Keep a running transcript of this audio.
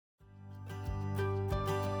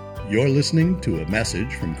You're listening to a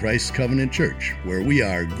message from Christ's Covenant Church, where we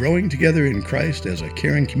are growing together in Christ as a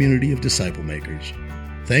caring community of disciple makers.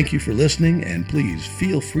 Thank you for listening, and please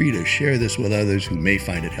feel free to share this with others who may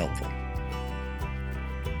find it helpful.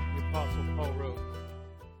 The Apostle Paul wrote,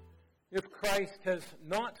 "If Christ has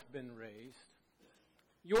not been raised,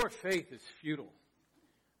 your faith is futile,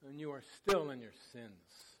 and you are still in your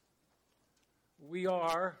sins. We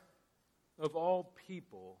are, of all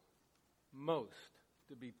people, most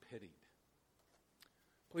to be pitied."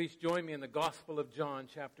 Please join me in the Gospel of John,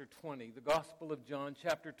 chapter 20. The Gospel of John,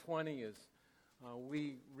 chapter 20 is,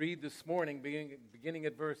 we read this morning, beginning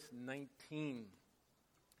at verse 19.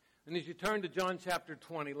 And as you turn to John chapter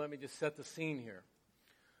 20, let me just set the scene here.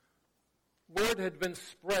 Word had been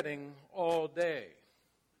spreading all day.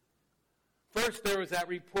 First, there was that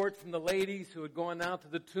report from the ladies who had gone out to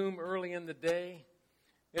the tomb early in the day.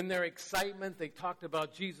 In their excitement, they talked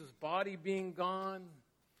about Jesus' body being gone,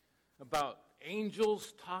 about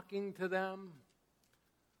angels talking to them.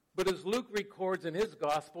 But as Luke records in his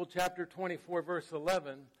gospel, chapter 24, verse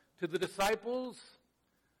 11, to the disciples,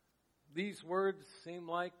 these words seem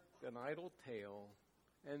like an idle tale,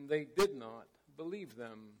 and they did not believe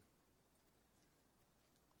them.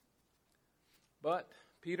 But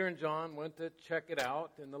Peter and John went to check it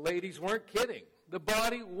out, and the ladies weren't kidding. The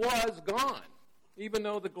body was gone, even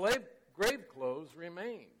though the grave clothes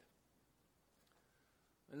remained.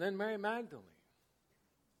 And then Mary Magdalene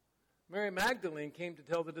came to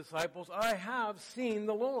tell the disciples, "I have seen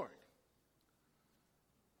the Lord."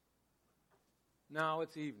 Now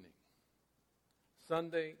it's evening,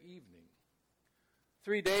 Sunday evening.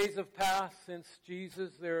 3 days have passed since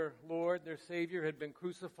Jesus, their Lord, their Savior, had been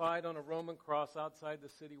crucified on a Roman cross outside the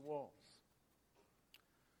city walls.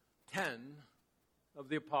 10 of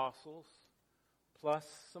the apostles, plus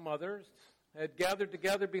some others, had gathered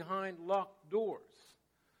together behind locked doors.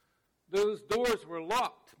 Those doors were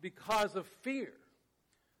locked because of fear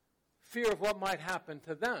of what might happen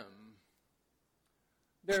to them.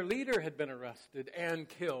 Their leader had been arrested and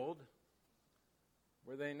killed.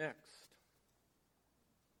 Were they next?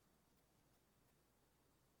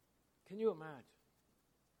 Can you imagine?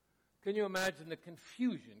 Can you imagine the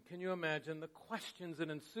confusion? Can you imagine the questions that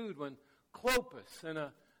ensued when Clopas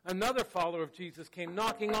and another follower of Jesus came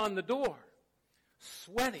knocking on the door,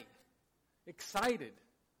 sweaty, excited,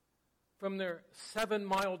 from their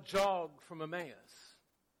 7-mile jog from Emmaus?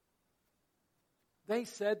 They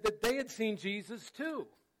said that they had seen Jesus too.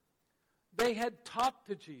 They had talked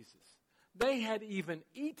to Jesus. They had even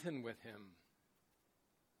eaten with him.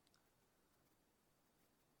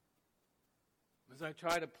 As I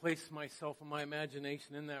try to place myself in my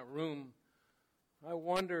imagination in that room, I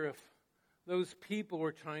wonder if those people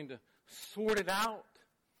were trying to sort it out,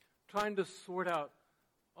 trying to sort out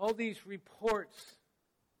all these reports.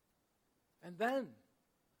 And then,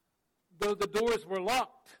 though the doors were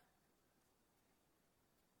locked,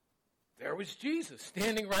 there was Jesus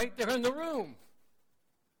standing right there in the room.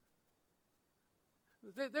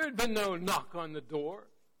 There had been no knock on the door.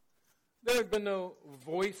 There had been no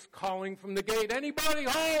voice calling from the gate, "Anybody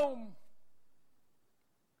home?"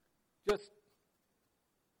 Just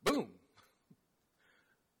boom.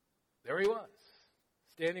 There he was,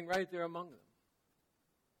 standing right there among them.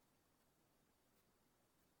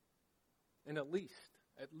 And at least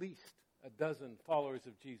a dozen followers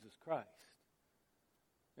of Jesus Christ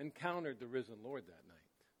encountered the risen Lord that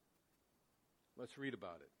night. Let's read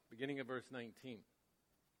about it, beginning at verse 19.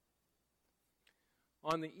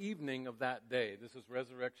 On the evening of that day, this is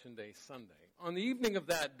Resurrection Day, Sunday. On the evening of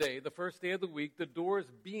that day, the first day of the week, the doors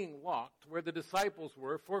being locked where the disciples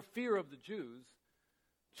were for fear of the Jews,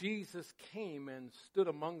 Jesus came and stood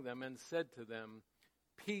among them and said to them,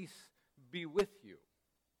 "Peace be with you."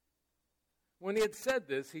 When he had said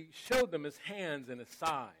this, he showed them his hands and his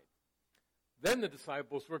side. Then the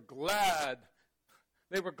disciples were glad.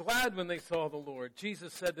 They were glad when they saw the Lord.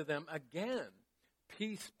 Jesus said to them again,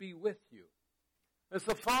 "Peace be with you. As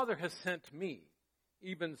the Father has sent me,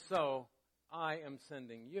 even so I am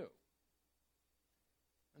sending you."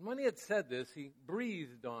 And when he had said this, he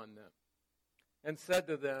breathed on them and said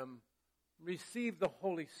to them, "Receive the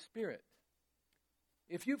Holy Spirit.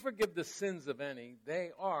 If you forgive the sins of any,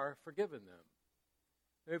 they are forgiven them.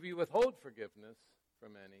 If you withhold forgiveness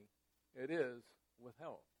from any, it is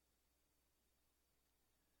withheld."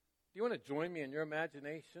 Do you want to join me in your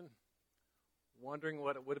imagination, wondering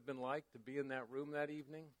what it would have been like to be in that room that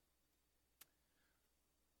evening?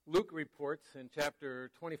 Luke reports in chapter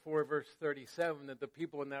 24, verse 37, that the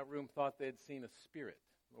people in that room thought they had seen a spirit,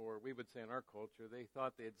 or we would say in our culture, they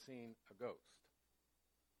thought they had seen a ghost.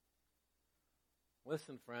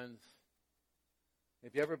 Listen, friends,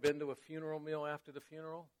 Have you ever been to a funeral meal after the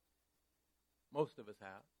funeral? Most of us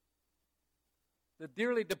have. The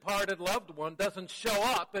dearly departed loved one doesn't show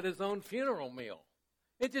up at his own funeral meal.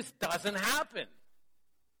 It just doesn't happen.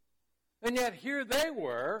 And yet here they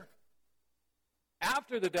were,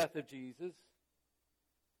 after the death of Jesus,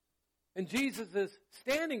 and Jesus is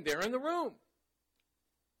standing there in the room.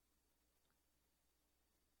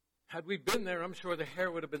 Had we been there, I'm sure the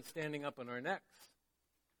hair would have been standing up on our necks.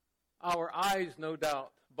 Our eyes, no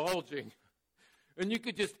doubt, bulging. And you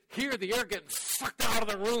could just hear the air getting sucked out of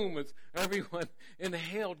the room as everyone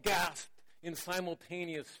inhaled, gasped in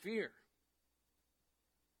simultaneous fear.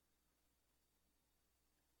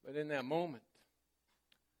 But in that moment,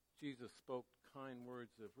 Jesus spoke kind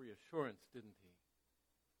words of reassurance, didn't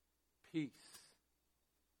he? Peace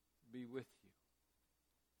be with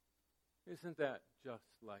you. Isn't that just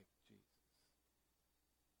like Jesus?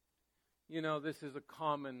 You know, this is a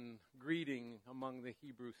common greeting among the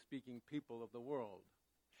Hebrew-speaking people of the world.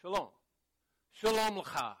 Shalom. Shalom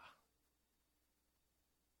lecha.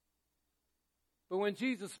 But when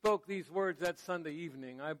Jesus spoke these words that Sunday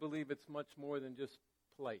evening, I believe it's much more than just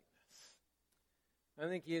politeness. I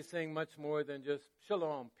think he is saying much more than just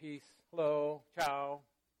shalom, peace, hello, ciao.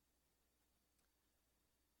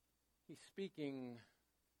 He's speaking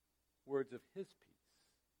words of his peace.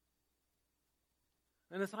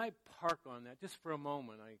 And as I park on that, just for a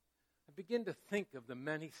moment, I begin to think of the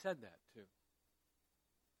men he said that to.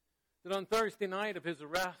 That on Thursday night of his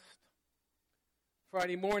arrest,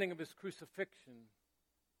 Friday morning of his crucifixion,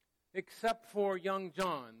 except for young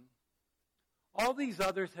John, all these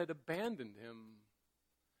others had abandoned him.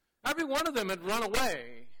 Every one of them had run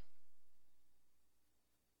away.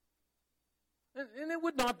 And it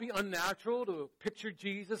would not be unnatural to picture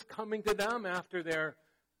Jesus coming to them after their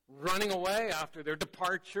running away, after their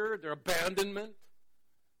departure, their abandonment,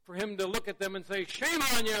 for him to look at them and say, "Shame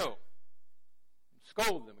on you!" and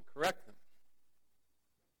scold them and correct them.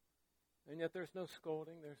 And yet there's no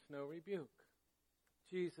scolding, there's no rebuke.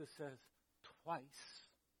 Jesus says twice,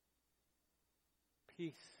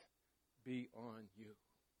 "Peace be on you."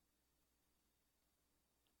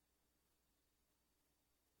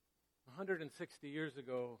 160 years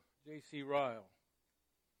ago, J.C. Ryle,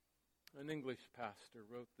 an English pastor,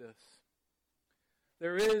 wrote this: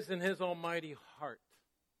 "There is in his almighty heart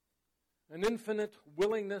an infinite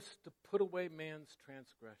willingness to put away man's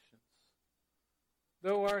transgressions.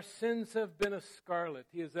 Though our sins have been as scarlet,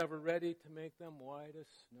 he is ever ready to make them white as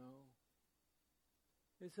snow."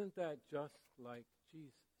 Isn't that just like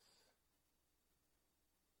Jesus?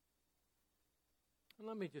 And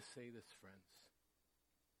let me just say this, friends.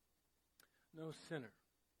 No sinner,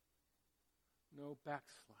 no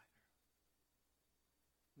backslider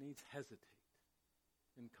needs hesitate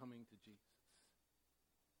in coming to Jesus.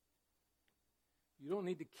 You don't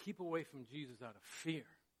need to keep away from Jesus out of fear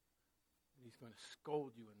that he's going to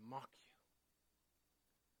scold you and mock you.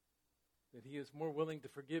 That he is more willing to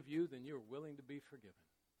forgive you than you're willing to be forgiven.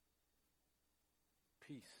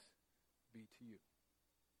 Peace be to you.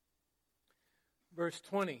 Verse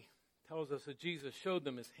 20 tells us that Jesus showed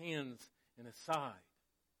them his hands and his side.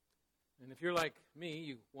 And if you're like me,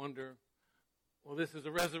 you wonder, well, this is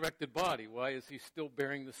a resurrected body. Why is he still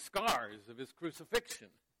bearing the scars of his crucifixion?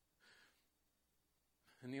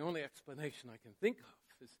 And the only explanation I can think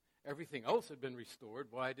of is everything else had been restored.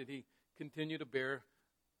 Why did he continue to bear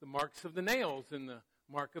the marks of the nails and the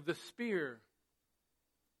mark of the spear?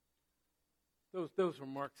 Those were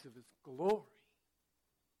marks of his glory.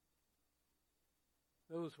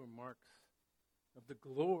 Those were marks of the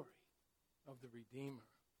glory of the Redeemer,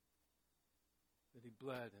 that he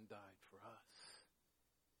bled and died for us.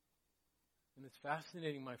 And it's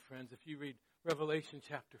fascinating, my friends, if you read Revelation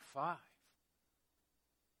chapter 5,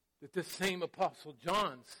 that this same Apostle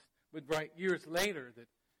John would write years later that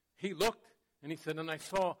he looked and he said, "And I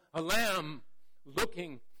saw a lamb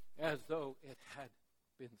looking as though it had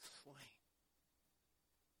been slain."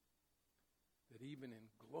 That even in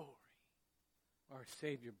glory, our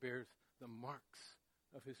Savior bears the marks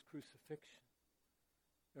of his crucifixion.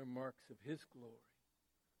 They're marks of his glory,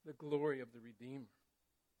 the glory of the Redeemer.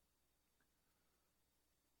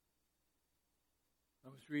 I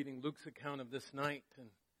was reading Luke's account of this night,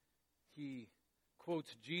 and he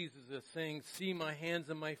quotes Jesus as saying, "See my hands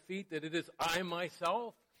and my feet, that it is I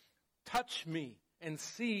myself. Touch me and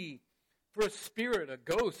see, for a spirit, a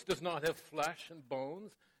ghost, does not have flesh and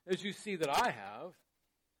bones, as you see that I have."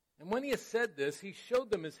 And when he has said this, he showed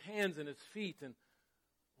them his hands and his feet, and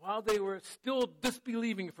while they were still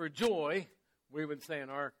disbelieving for joy, we would say in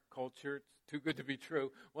our culture. It's too good to be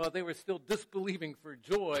true. While they were still disbelieving for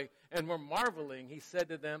joy and were marveling, he said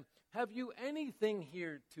to them, "Have you anything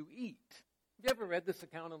here to eat?" Have you ever read this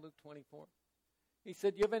account in Luke 24? He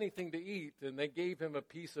said, "You have anything to eat?" And they gave him a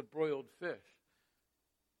piece of broiled fish.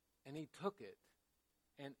 And he took it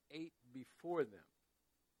and ate before them.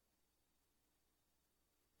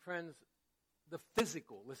 Friends, the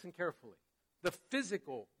physical, listen carefully, the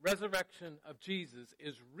physical resurrection of Jesus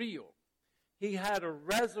is real. He had a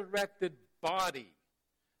resurrected body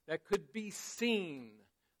that could be seen,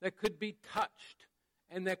 that could be touched,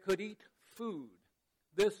 and that could eat food.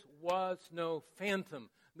 This was no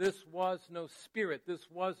phantom. This was no spirit. This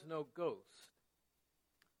was no ghost.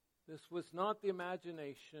 This was not the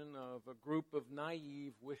imagination of a group of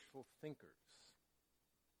naive, wishful thinkers.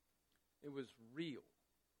 It was real,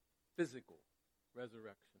 physical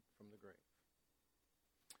resurrection from the grave.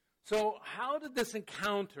 So how did this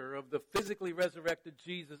encounter of the physically resurrected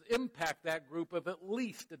Jesus impact that group of at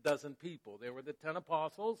least a dozen people? There were the 10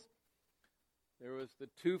 apostles. There was the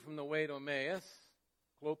 2 from the way to Emmaus,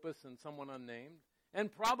 Clopas and someone unnamed,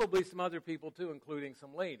 and probably some other people too, including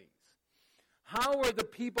some ladies. How were the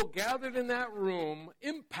people gathered in that room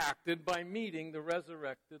impacted by meeting the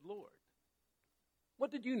resurrected Lord? What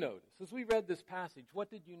did you notice? As we read this passage, what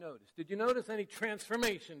did you notice? Did you notice any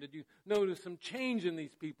transformation? Did you notice some change in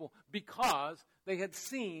these people because they had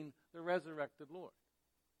seen the resurrected Lord?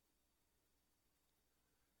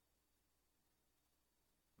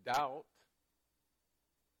 Doubt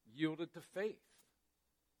yielded to faith.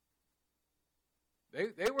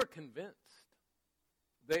 They were convinced.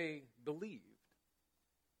 They believed.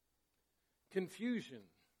 Confusion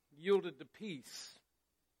yielded to peace.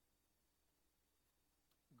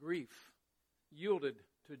 Grief yielded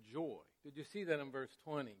to joy. Did you see that in verse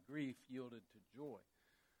 20? Grief yielded to joy.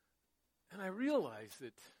 And I realized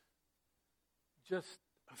that just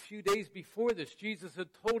a few days before this, Jesus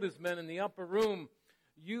had told his men in the upper room,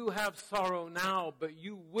 "You have sorrow now, but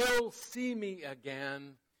you will see me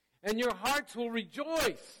again, and your hearts will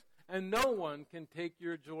rejoice, and no one can take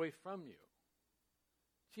your joy from you."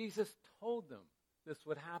 Jesus told them this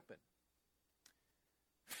would happen.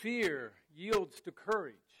 Fear yields to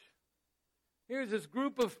courage. Here's this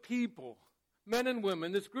group of people, men and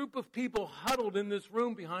women, this group of people huddled in this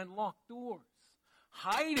room behind locked doors,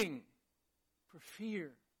 hiding for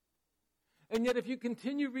fear. And yet if you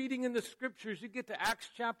continue reading in the scriptures, you get to Acts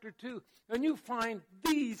chapter 2, and you find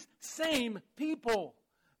these same people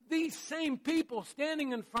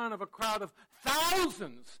standing in front of a crowd of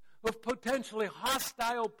thousands of potentially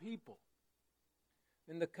hostile people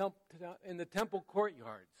in the temple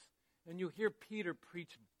courtyards. And you hear Peter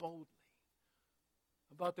preach boldly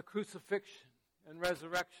about the crucifixion and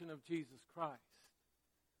resurrection of Jesus Christ.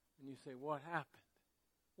 And you say, what happened?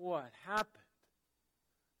 What happened?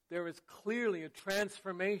 There is clearly a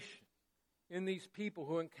transformation in these people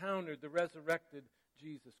who encountered the resurrected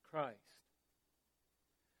Jesus Christ.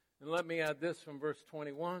 And let me add this from verse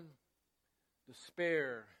 21.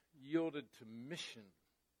 Despair yielded to mission.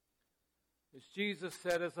 As Jesus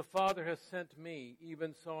said, "As the Father has sent me,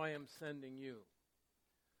 even so I am sending you."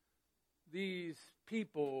 These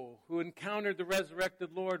people who encountered the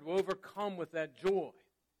resurrected Lord were overcome with that joy.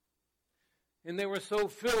 And they were so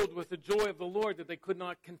filled with the joy of the Lord that they could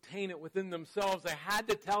not contain it within themselves. They had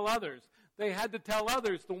to tell others. They had to tell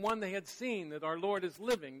others the one they had seen, that our Lord is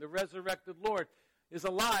living. The resurrected Lord is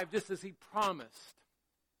alive just as he promised.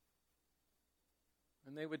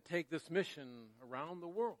 And they would take this mission around the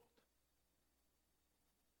world.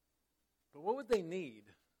 But what would they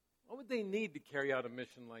need? What would they need to carry out a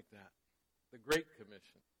mission like that? The Great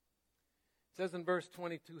Commission. It says in verse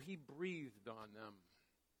 22, he breathed on them.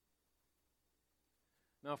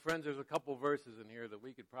 Now, friends, there's a couple verses in here that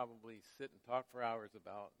we could probably sit and talk for hours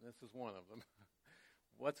about, and this is one of them.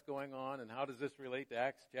 What's going on, and how does this relate to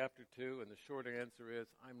Acts chapter 2? And the short answer is,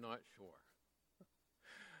 I'm not sure.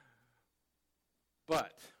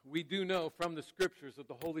 But we do know from the Scriptures that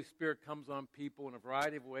the Holy Spirit comes on people in a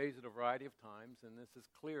variety of ways at a variety of times, and this is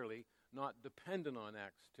clearly not dependent on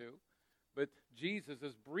Acts 2. But Jesus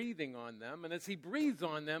is breathing on them, and as he breathes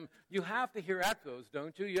on them, you have to hear echoes,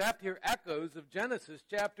 don't you? You have to hear echoes of Genesis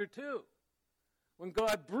chapter 2. When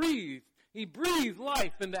God breathed, he breathed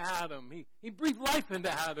life into Adam. He breathed life into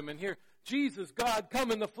Adam, and here Jesus, God,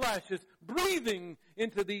 come in the flesh, is breathing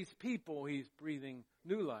into these people. He's breathing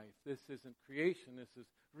new life. This isn't creation, this is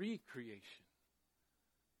recreation.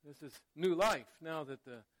 This is new life now that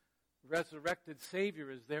the resurrected Savior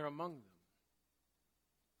is there among them.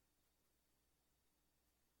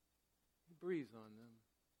 Breathes on them.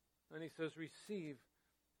 And he says, receive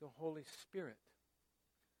the Holy Spirit.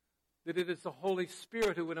 that it is the Holy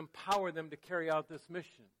Spirit who would empower them to carry out this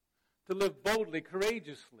mission, to live boldly,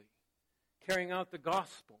 courageously, carrying out the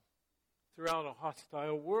gospel throughout a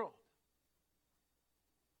hostile world.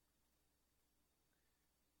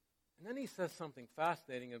 And then he says something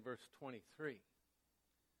fascinating in verse 23.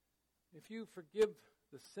 If you forgive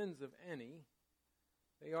the sins of any,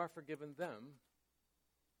 they are forgiven them.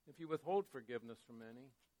 If you withhold forgiveness from any,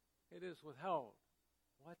 it is withheld.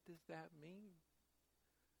 What does that mean?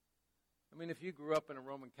 I mean, if you grew up in a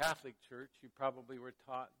Roman Catholic church, you probably were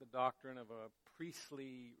taught the doctrine of a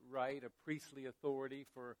priestly right, a priestly authority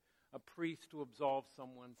for a priest to absolve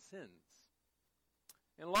someone's sins.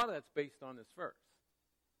 And a lot of that's based on this verse.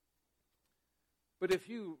 But if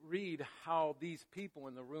you read how these people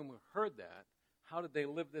in the room who heard that, how did they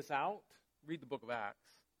live this out? Read the book of Acts.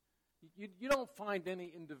 You don't find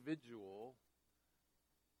any individual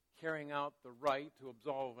carrying out the right to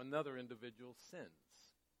absolve another individual's sins.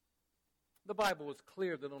 The Bible is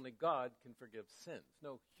clear that only God can forgive sins.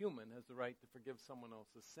 No human has the right to forgive someone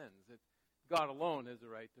else's sins. God alone has the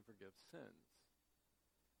right to forgive sins.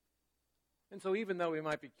 And so even though we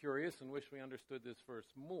might be curious and wish we understood this verse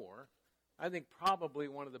more, I think probably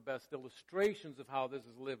one of the best illustrations of how this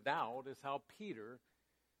is lived out is how Peter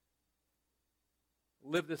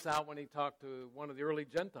lived this out when he talked to one of the early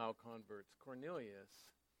Gentile converts, Cornelius.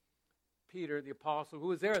 Peter, the apostle, who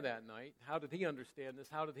was there that night, how did he understand this?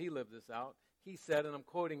 How did he live this out? He said, and I'm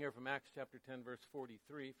quoting here from Acts chapter 10, verse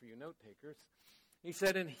 43 for you note takers. He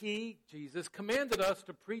said, and he, Jesus, commanded us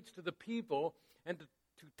to preach to the people and to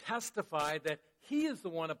testify that he is the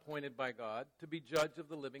one appointed by God to be judge of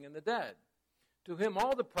the living and the dead. To him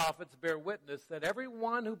all the prophets bear witness that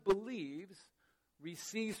everyone who believes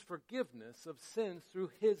receives forgiveness of sins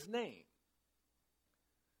through his name.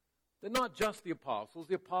 That not just the apostles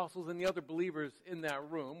and the other believers in that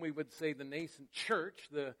room, we would say the nascent church,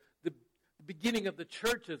 the beginning of the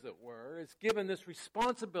church as it were, is given this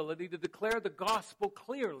responsibility to declare the gospel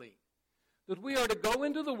clearly. That we are to go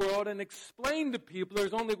into the world and explain to people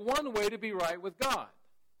there's only one way to be right with God.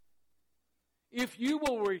 If you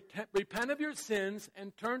will repent of your sins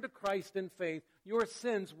and turn to Christ in faith, your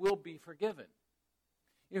sins will be forgiven.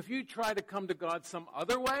 If you try to come to God some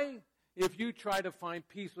other way, if you try to find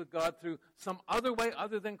peace with God through some other way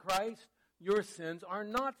other than Christ, your sins are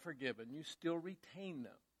not forgiven. You still retain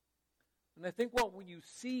them. And I think what you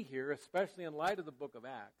see here, especially in light of the book of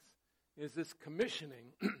Acts, is this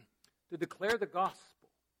commissioning to declare the gospel,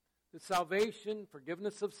 that salvation,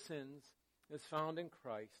 forgiveness of sins, is found in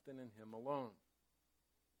Christ and in him alone.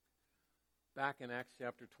 Back in Acts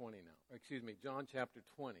chapter 20 now, John chapter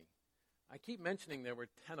 20. I keep mentioning there were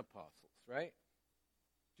 10 apostles, right?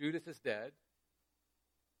 Judas is dead.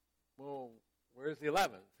 Well, where's the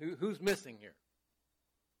 11th? Who's missing here?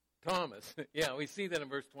 Thomas. Yeah, we see that in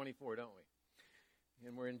verse 24, don't we?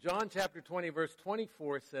 And we're in John chapter 20, verse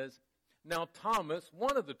 24 says, now Thomas,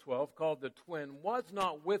 one of the 12, called the twin, was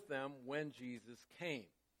not with them when Jesus came.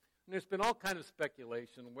 And there's been all kinds of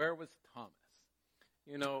speculation. Where was Thomas?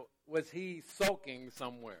 Was he sulking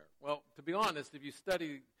somewhere? Well, to be honest, if you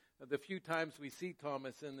study the few times we see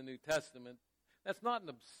Thomas in the New Testament, that's not an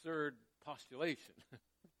absurd postulation.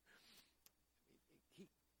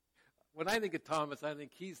 When I think of Thomas, I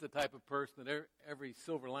think he's the type of person that every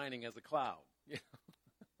silver lining has a cloud.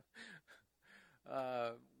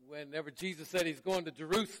 Whenever Jesus said he's going to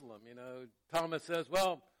Jerusalem, Thomas says,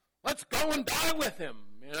 well, let's go and die with him.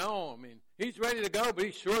 He's ready to go, but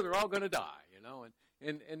he's sure they're all going to die,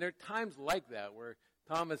 And there are times like that where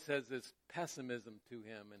Thomas has this pessimism to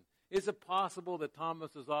him. And is it possible that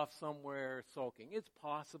Thomas is off somewhere sulking? It's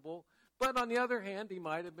possible. But on the other hand, he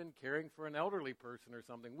might have been caring for an elderly person or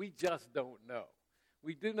something. We just don't know.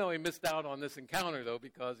 We do know he missed out on this encounter, though,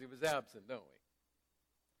 because he was absent, don't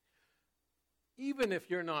we? Even if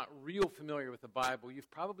you're not real familiar with the Bible, you've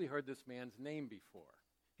probably heard this man's name before.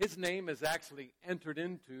 His name is actually entered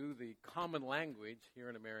into the common language here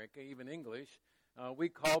in America, even English. We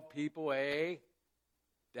call people a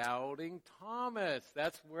doubting Thomas.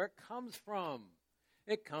 That's where it comes from.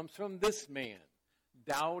 It comes from this man,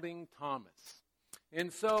 doubting Thomas.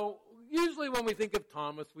 And so usually when we think of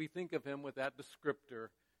Thomas, we think of him with that descriptor.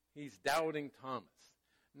 He's doubting Thomas.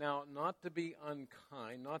 Now, not to be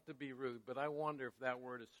unkind, not to be rude, but I wonder if that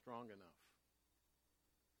word is strong enough.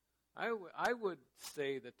 I would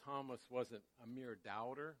say that Thomas wasn't a mere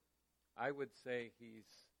doubter. I would say he's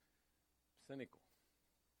cynical.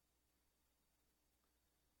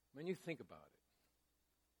 When you think about it,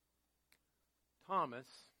 Thomas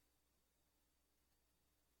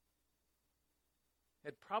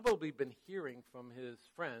had probably been hearing from his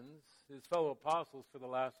friends, his fellow apostles for the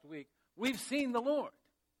last week, we've seen the Lord.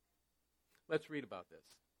 Let's read about this.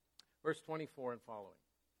 Verse 24 and following.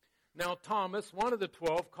 Now Thomas, one of the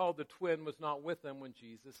 12, called the twin, was not with them when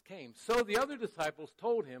Jesus came. So the other disciples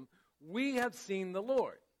told him, "We have seen the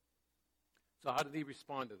Lord." So how did he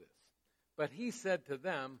respond to this? But he said to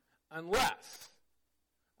them, unless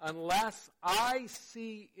I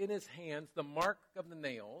see in his hands the mark of the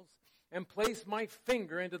nails, and place my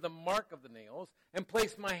finger into the mark of the nails, and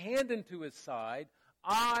place my hand into his side,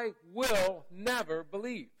 I will never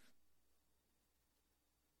believe.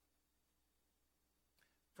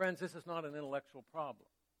 Friends, this is not an intellectual problem.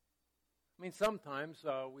 I mean, sometimes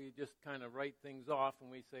we just kind of write things off and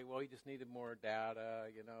we say, well, he just needed more data,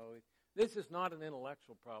 you know. This is not an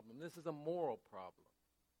intellectual problem. This is a moral problem.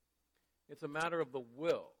 It's a matter of the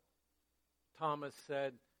will. Thomas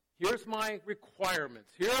said, here's my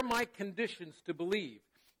requirements. Here are my conditions to believe.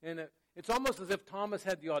 And it's almost as if Thomas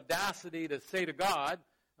had the audacity to say to God,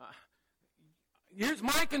 here's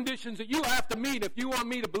my conditions that you have to meet if you want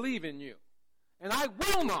me to believe in you. And I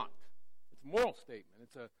will not. It's a moral statement.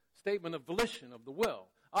 It's a statement of volition, of the will.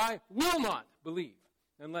 I will not believe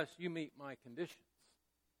unless you meet my conditions.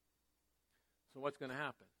 So what's going to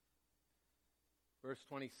happen? Verse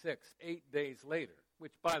 26, 8 days later,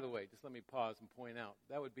 which, by the way, just let me pause and point out,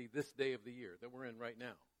 that would be this day of the year that we're in right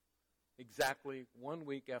now. Exactly 1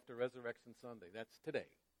 week after Resurrection Sunday. That's today.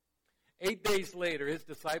 8 days later, his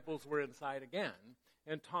disciples were inside again,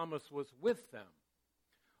 and Thomas was with them.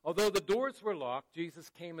 Although the doors were locked, Jesus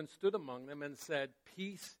came and stood among them and said,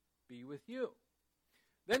 "Peace be with you."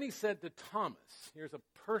 Then he said to Thomas, here's a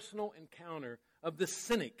personal encounter of the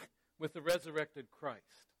cynic with the resurrected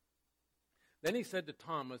Christ. Then he said to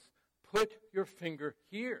Thomas, "Put your finger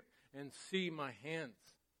here and see my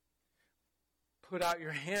hands. Put out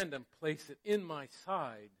your hand and place it in my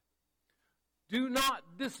side. Do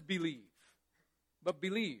not disbelieve, but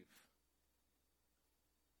believe."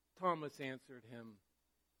 Thomas answered him,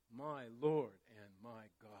 "My Lord and my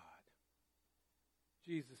God."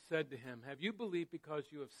 Jesus said to him, "Have you believed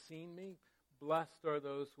because you have seen me? Blessed are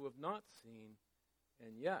those who have not seen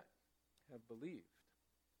and yet have believed."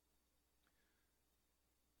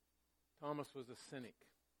 Thomas was a cynic.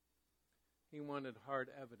 He wanted hard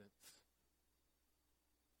evidence.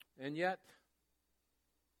 And yet,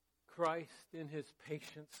 Christ in his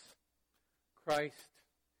patience, Christ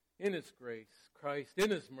in his grace, Christ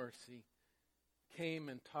in his mercy, came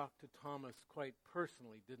and talked to Thomas quite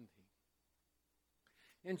personally, didn't he?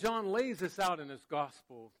 And John lays this out in his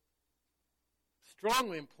gospel,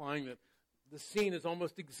 strongly implying that the scene is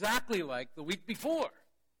almost exactly like the week before.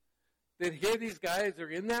 That here these guys are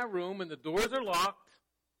in that room and the doors are locked,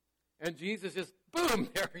 and Jesus just,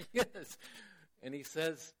 boom, there he is. And he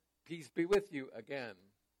says, "Peace be with you" again.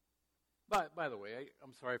 By the way,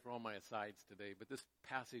 I'm sorry for all my asides today, but this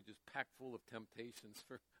passage is packed full of temptations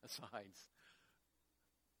for asides.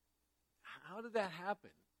 How did that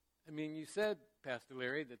happen? I mean, you said, Pastor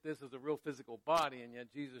Larry, that this is a real physical body, and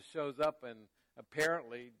yet Jesus shows up and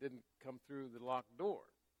apparently didn't come through the locked door.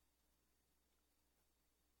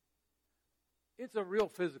 It's a real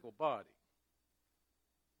physical body.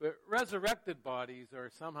 But resurrected bodies are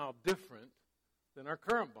somehow different than our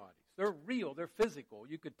current bodies. They're real. They're physical.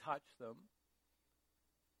 You could touch them.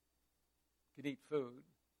 You could eat food.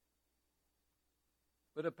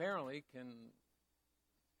 But apparently can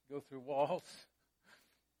go through walls.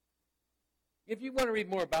 If you want to read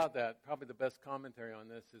more about that, probably the best commentary on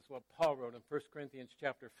this is what Paul wrote in 1 Corinthians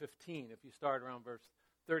chapter 15. If you start around verse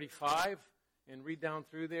 35 and read down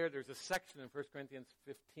through there, there's a section in 1 Corinthians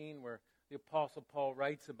 15 where the Apostle Paul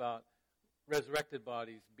writes about resurrected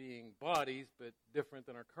bodies being bodies, but different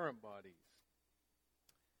than our current bodies.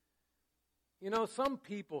 You know, some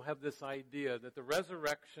people have this idea that the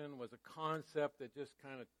resurrection was a concept that just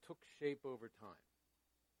kind of took shape over time.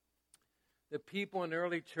 The people in the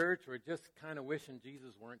early church were just kind of wishing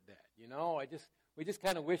Jesus weren't dead. You know, we just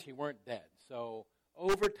kind of wish he weren't dead. So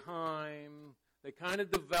over time, they kind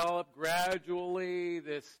of developed gradually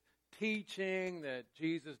this teaching that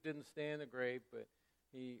Jesus didn't stay in the grave, but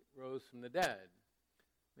he rose from the dead.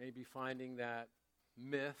 Maybe finding that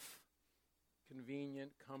myth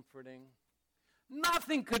convenient, comforting.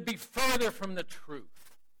 Nothing could be further from the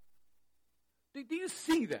truth. Do you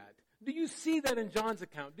see that? Do you see that in John's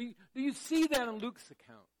account? Do you see that in Luke's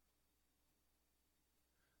account?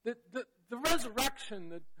 The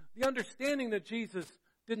resurrection, the understanding that Jesus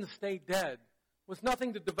didn't stay dead was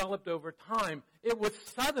nothing that developed over time. It was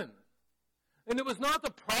sudden. And it was not the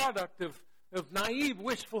product of naive,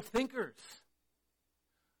 wishful thinkers.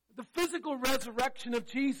 The physical resurrection of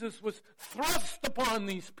Jesus was thrust upon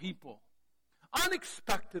these people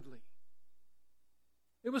unexpectedly.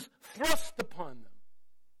 It was thrust upon them.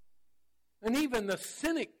 And even the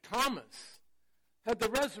cynic Thomas had the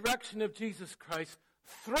resurrection of Jesus Christ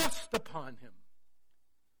thrust upon him.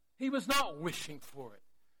 He was not wishing for it.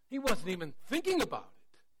 He wasn't even thinking about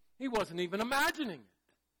it. He wasn't even imagining it.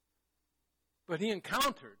 But he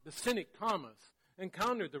encountered, the cynic Thomas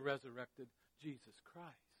encountered the resurrected Jesus Christ.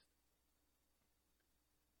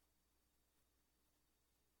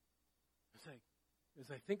 As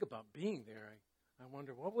I think about being there, I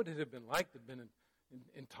wonder, what would it have been like to have been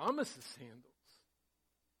in Thomas's sandals?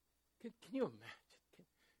 Can you imagine?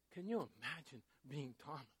 Can you imagine being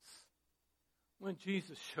Thomas when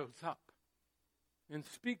Jesus shows up and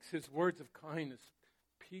speaks his words of kindness,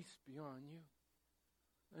 peace be on you,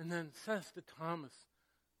 and then says to Thomas,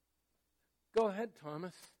 go ahead,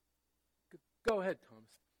 Thomas. Go ahead,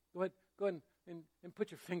 Thomas. Go ahead and put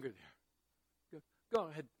your finger there. Go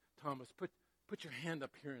ahead, Thomas. Put your hand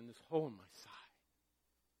up here in this hole in my side.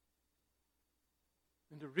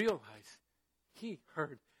 And to realize he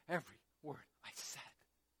heard every word I said.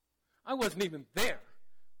 I wasn't even there.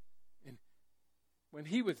 And when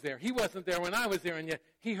he was there, he wasn't there when I was there, and yet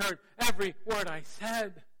he heard every word I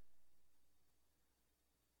said.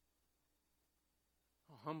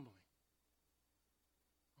 How humbling.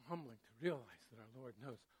 How humbling to realize that our Lord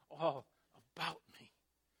knows all about me.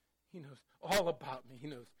 He knows all about me. He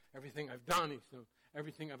knows everything I've done. He knows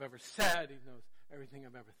everything I've ever said. He knows everything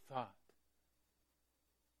I've ever thought.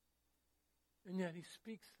 And yet he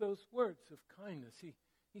speaks those words of kindness. He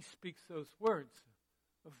speaks those words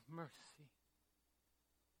of mercy.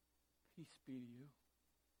 Peace be to you.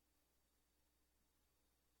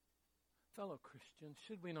 Fellow Christians,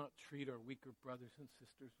 should we not treat our weaker brothers and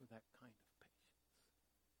sisters with that kind of patience?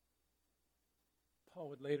 Paul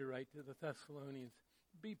would later write to the Thessalonians,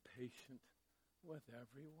 be patient with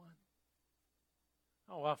everyone.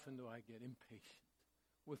 How often do I get impatient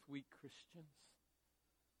with weak Christians?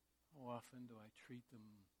 How often do I treat them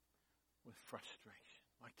with frustration?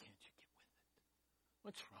 Why can't you get with it?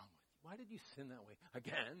 What's wrong with you? Why did you sin that way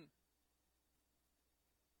again?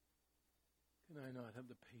 Can I not have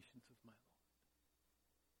the patience of my Lord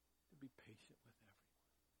to be patient with everyone?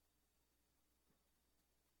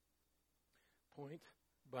 Point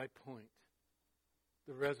by point,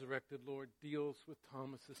 the resurrected Lord deals with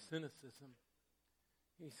Thomas's cynicism.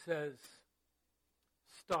 He says,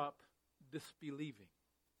 stop disbelieving.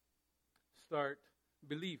 Start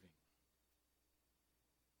believing.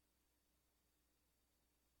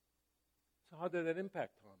 So how did that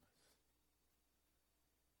impact Thomas?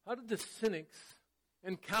 How did the cynic's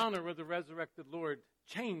encounter with the resurrected Lord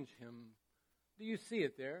change him? Do you see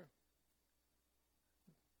it there?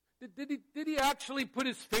 Did he actually put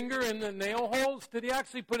his finger in the nail holes? Did he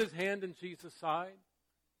actually put his hand in Jesus' side?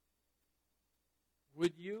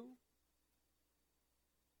 Would you?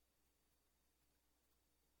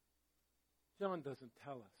 John doesn't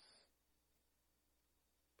tell us,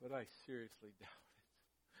 but I seriously doubt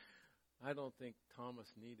it. I don't think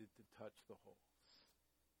Thomas needed to touch the holes.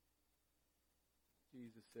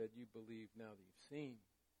 Jesus said, you believe now that you've seen.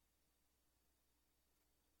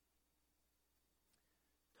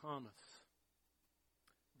 Thomas,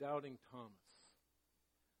 doubting Thomas,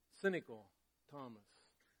 cynical Thomas,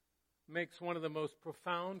 makes one of the most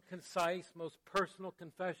profound, concise, most personal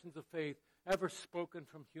confessions of faith ever spoken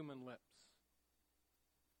from human lips.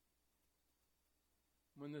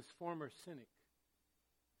 When this former cynic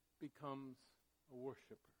becomes a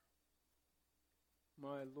worshiper.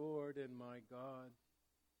 My Lord and my God.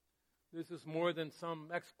 This is more than some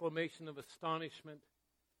exclamation of astonishment.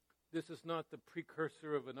 This is not the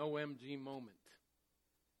precursor of an OMG moment.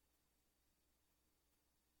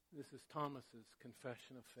 This is Thomas's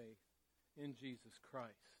confession of faith in Jesus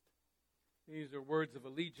Christ. These are words of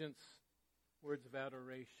allegiance, words of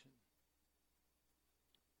adoration.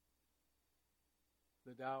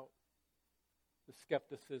 The doubt, the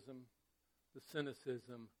skepticism, the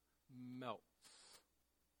cynicism melts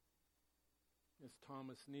as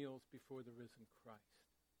Thomas kneels before the risen Christ.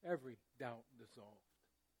 Every doubt dissolved.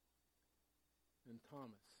 And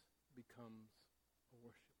Thomas becomes a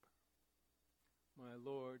worshiper. My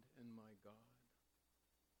Lord and my God.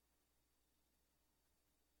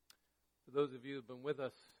 For those of you who have been with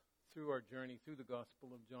us through our journey through the Gospel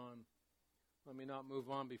of John, let me not move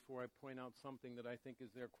on before I point out something that I think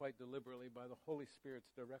is there quite deliberately by the Holy Spirit's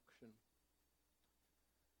direction.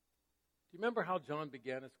 Do you remember how John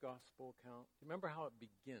began his Gospel account? Do you remember how it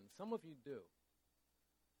begins? Some of you do.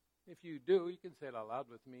 If you do, you can say it out loud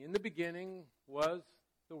with me. In the beginning was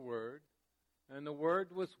the Word, and the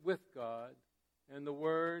Word was with God, and the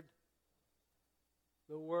Word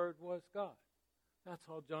was God. That's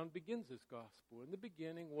how John begins his gospel. In the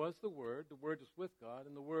beginning was the Word was with God,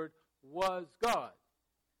 and the Word was God.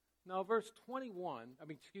 Now, chapter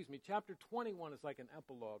 21 is like an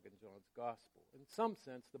epilogue in John's gospel. In some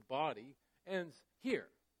sense, the body ends here.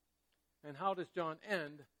 And how does John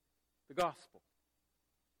end the gospel?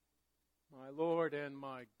 My Lord and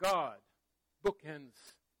my God. Bookends,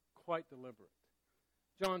 quite deliberate.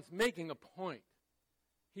 John's making a point.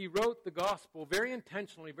 He wrote the gospel very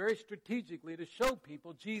intentionally, very strategically to show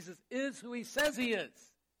people Jesus is who he says he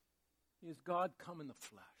is. He is God come in the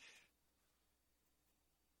flesh.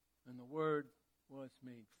 And the Word was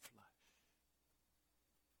made flesh.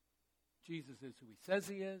 Jesus is who he says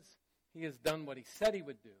he is. He has done what he said he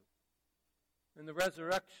would do. And the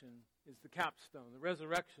resurrection is the capstone. The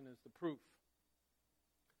resurrection is the proof.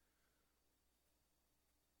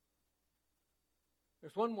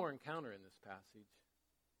 There's one more encounter in this passage.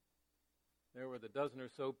 There were the dozen or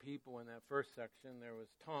so people in that first section. There was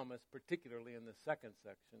Thomas, particularly in the second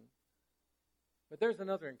section. But there's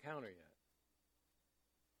another encounter yet.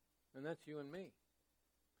 And that's you and me.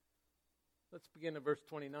 Let's begin at verse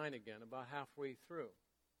 29 again, about halfway through.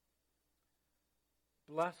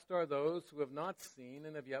 Blessed are those who have not seen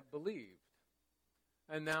and have yet believed.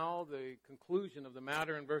 And now the conclusion of the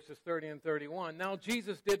matter in verses 30 and 31. Now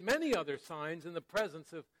Jesus did many other signs in the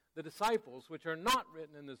presence of the disciples, which are not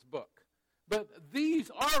written in this book. But these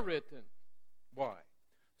are written. Why?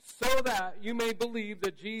 So that you may believe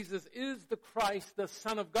that Jesus is the Christ, the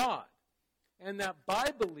Son of God, and that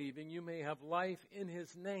by believing you may have life in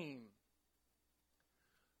his name.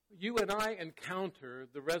 You and I encounter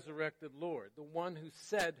the resurrected Lord, the one who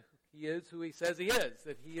said he is who he says he is,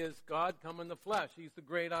 that he is God come in the flesh. He's the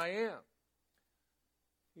great I am.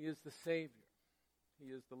 He is the Savior. He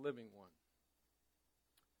is the living one.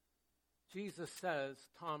 Jesus says,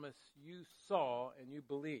 Thomas, you saw and you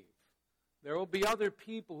believe. There will be other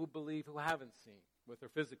people who believe who haven't seen with their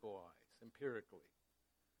physical eyes, empirically.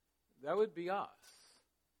 That would be us.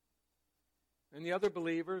 And the other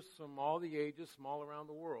believers from all the ages, from all around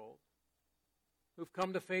the world, who've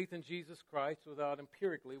come to faith in Jesus Christ without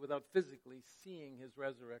physically seeing his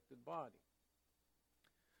resurrected body.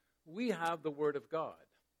 We have the Word of God.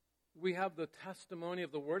 We have the testimony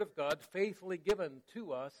of the Word of God faithfully given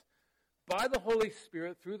to us by the Holy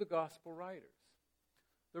Spirit through the gospel writers.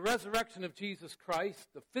 The resurrection of Jesus Christ,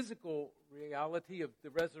 the physical reality of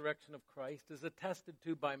the resurrection of Christ, is attested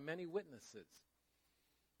to by many witnesses,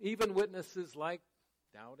 even witnesses like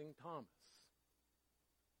doubting Thomas.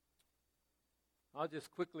 I'll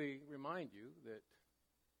just quickly remind you that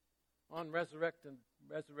on Resurrection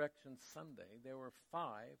Sunday, there were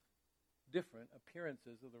 5 different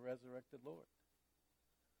appearances of the resurrected Lord.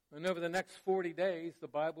 And over the next 40 days, the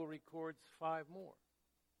Bible records 5 more.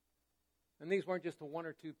 And these weren't just the 1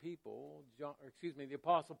 or 2 people. The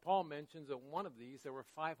Apostle Paul mentions that one of these, there were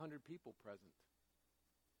 500 people present.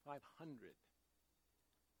 500.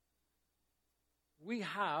 We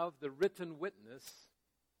have the written witness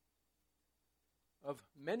of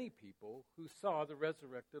many people who saw the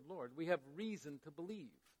resurrected Lord. We have reason to believe.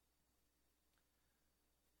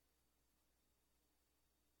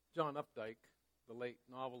 John Updike, the late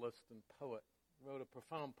novelist and poet, wrote a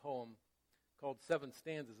profound poem called 7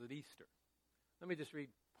 Stanzas at Easter. Let me just read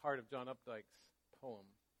part of John Updike's poem.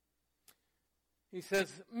 He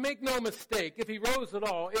says, make no mistake, if he rose at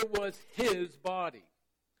all, it was his body.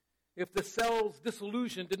 If the cell's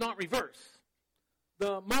dissolution did not reverse,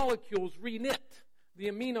 the molecules reknit, the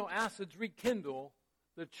amino acids rekindle,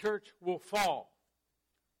 the church will fall.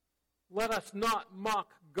 Let us not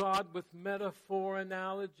mock God with metaphor,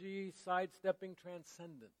 analogy, sidestepping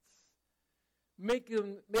transcendence.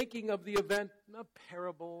 Making of the event a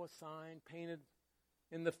parable, a sign painted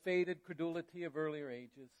in the faded credulity of earlier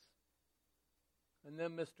ages. And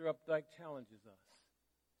then Mr. Updike challenges us.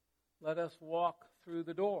 Let us walk through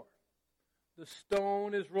the door. The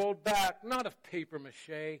stone is rolled back, not of paper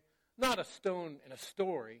mache, not a stone in a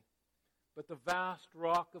story, but the vast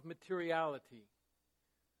rock of materiality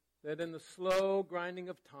that in the slow grinding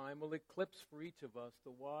of time will eclipse for each of us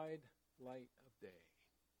the wide light of day.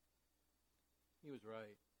 He was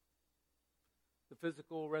right. The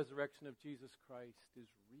physical resurrection of Jesus Christ is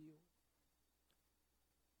real.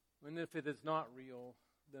 And if it is not real,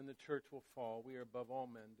 then the church will fall. We are above all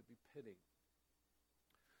men to be pitied.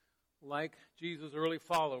 Like Jesus' early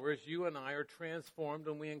followers, you and I are transformed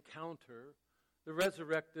when we encounter the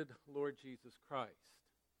resurrected Lord Jesus Christ.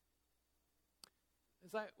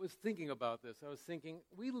 As I was thinking about this, I was thinking,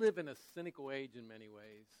 we live in a cynical age in many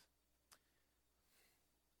ways.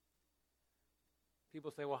 People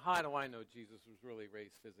say, well, how do I know Jesus was really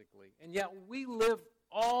raised physically? And yet we live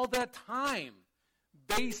all the time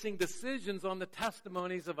basing decisions on the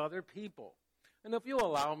testimonies of other people. And if you'll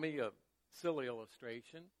allow me a silly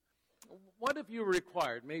illustration, what if you were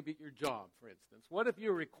required, maybe at your job, for instance, what if you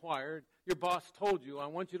were required, your boss told you, I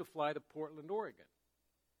want you to fly to Portland, Oregon.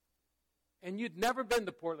 And you'd never been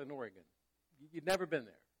to Portland, Oregon. You'd never been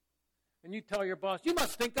there. And you tell your boss, you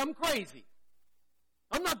must think I'm crazy.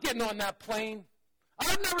 I'm not getting on that plane.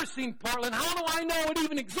 I've never seen Portland. How do I know it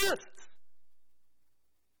even exists?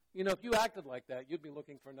 You know, if you acted like that, you'd be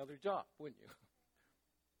looking for another job, wouldn't you?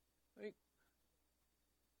 Right?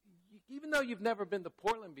 Even though you've never been to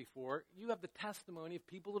Portland before, you have the testimony of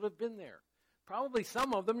people that have been there. Probably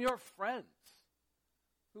some of them your friends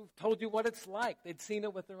who've told you what it's like. They'd seen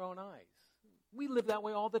it with their own eyes. We live that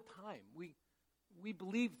way all the time. We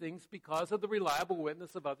believe things because of the reliable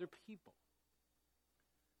witness of other people.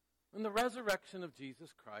 And the resurrection of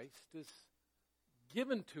Jesus Christ is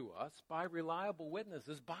given to us by reliable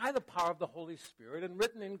witnesses, by the power of the Holy Spirit, and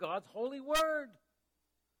written in God's holy word.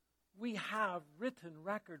 We have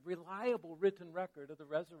reliable written record of the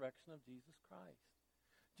resurrection of Jesus Christ.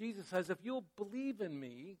 Jesus says, if you'll believe in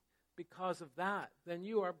me because of that, then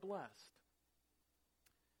you are blessed.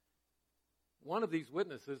 One of these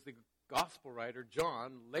witnesses, the gospel writer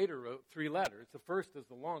John, later wrote 3 letters. The first is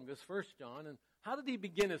the longest, 1 John. And how did he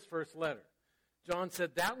begin his first letter? John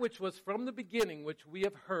said, that which was from the beginning, which we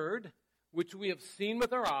have heard, which we have seen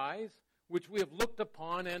with our eyes, which we have looked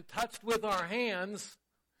upon and touched with our hands,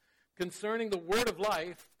 concerning the word of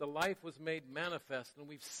life, the life was made manifest, and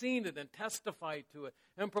we've seen it and testified to it,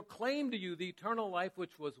 and proclaimed to you the eternal life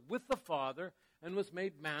which was with the Father and was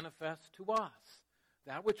made manifest to us.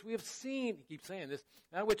 That which we have seen, he keeps saying this,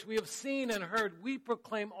 that which we have seen and heard, we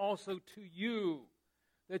proclaim also to you,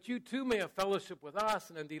 that you too may have fellowship with us,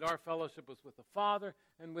 and indeed our fellowship was with the Father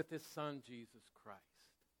and with his Son, Jesus Christ.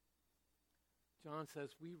 John says,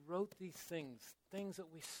 we wrote these things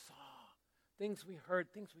that we saw, things we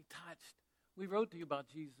heard, things we touched. We wrote to you about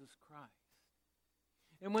Jesus Christ.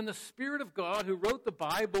 And when the Spirit of God who wrote the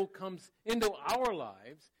Bible comes into our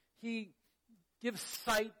lives, he gives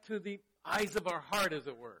sight to the eyes of our heart, as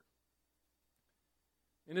it were.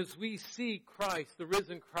 And as we see Christ, the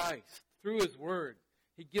risen Christ, through his word,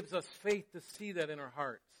 he gives us faith to see that in our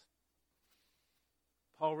hearts.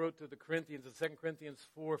 Paul wrote to the Corinthians in 2 Corinthians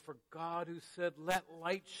 4, for God who said, let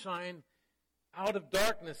light shine out of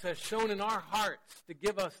darkness has shone in our hearts to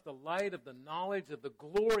give us the light of the knowledge of the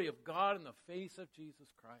glory of God in the face of Jesus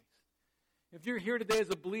Christ. If you're here today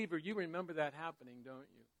as a believer, you remember that happening, don't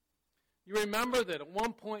you? You remember that at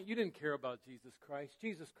one point you didn't care about Jesus Christ.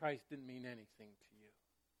 Jesus Christ didn't mean anything to you.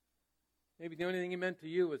 Maybe the only thing he meant to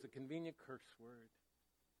you was a convenient curse word.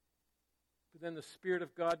 But then the Spirit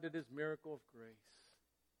of God did his miracle of grace.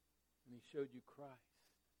 And he showed you Christ.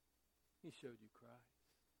 He showed you Christ.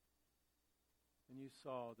 And you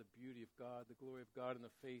saw the beauty of God, the glory of God in the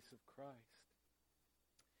face of Christ.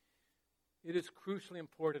 It is crucially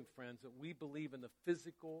important, friends, that we believe in the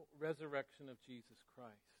physical resurrection of Jesus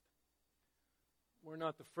Christ. We're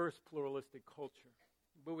not the first pluralistic culture,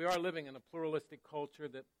 but we are living in a pluralistic culture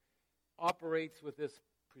that operates with this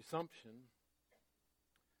presumption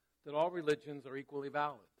that all religions are equally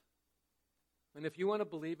valid. And if you want to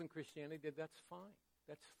believe in Christianity, that's fine.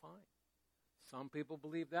 That's fine. Some people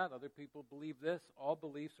believe that. Other people believe this. All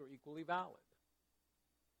beliefs are equally valid.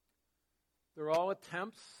 They're all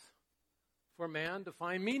attempts for man to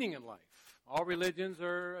find meaning in life. All religions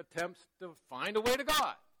are attempts to find a way to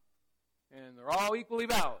God. And they're all equally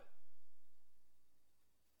valid.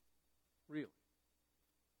 Really.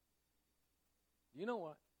 You know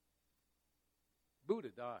what? Buddha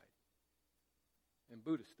died. And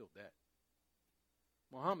Buddha's still dead.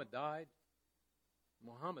 Muhammad died.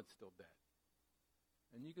 Muhammad's still dead.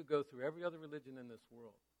 And you could go through every other religion in this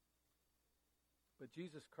world. But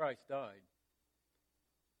Jesus Christ died.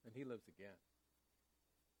 And he lives again.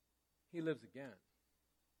 He lives again.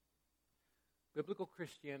 Biblical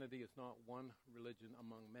Christianity is not one religion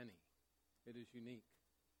among many. It is unique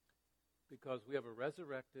because we have a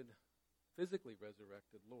resurrected, physically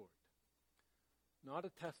resurrected Lord. Not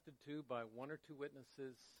attested to by 1 or 2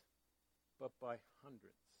 witnesses, but by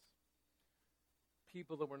hundreds.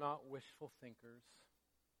 People that were not wishful thinkers.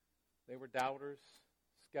 They were doubters,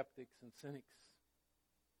 skeptics, and cynics.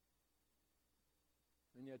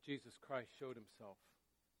 And yet Jesus Christ showed himself.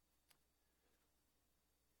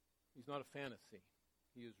 He's not a fantasy.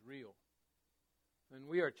 He is real. And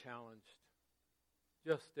we are challenged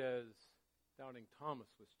just as doubting Thomas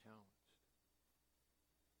was challenged.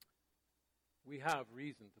 We have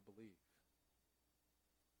reason to believe.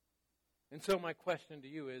 And so my question to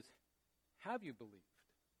you is, have you believed?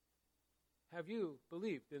 have you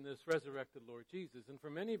believed in this resurrected Lord Jesus? And for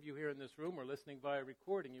many of you here in this room or listening via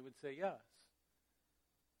recording, you would say yes.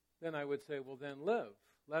 Then I would say, well, then live.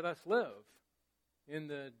 Let us live in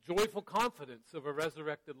the joyful confidence of a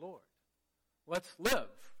resurrected Lord. Let's live,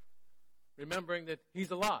 remembering that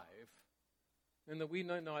He's alive and that we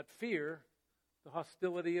need not fear the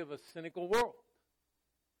hostility of a cynical world.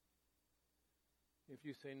 If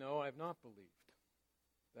you say, no, I've not believed,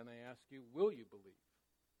 then I ask you, will you believe?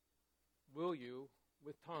 Will you,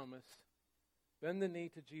 with Thomas, bend the knee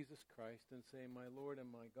to Jesus Christ and say, my Lord and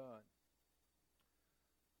my God?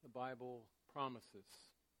 The Bible promises,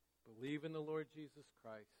 believe in the Lord Jesus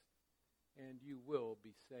Christ, and you will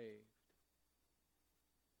be saved.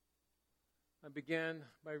 I began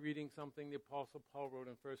by reading something the Apostle Paul wrote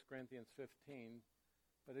in 1 Corinthians 15,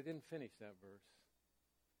 but I didn't finish that verse.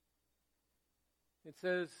 It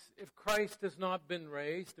says, if Christ has not been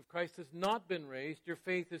raised, your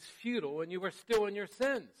faith is futile and you are still in your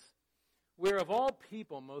sins. We're of all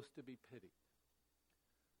people most to be pitied.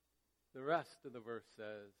 The rest of the verse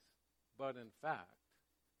says, but in fact,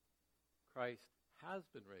 Christ has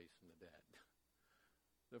been raised from the dead,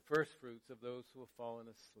 the first fruits of those who have fallen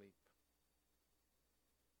asleep.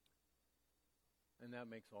 And that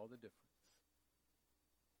makes all the difference.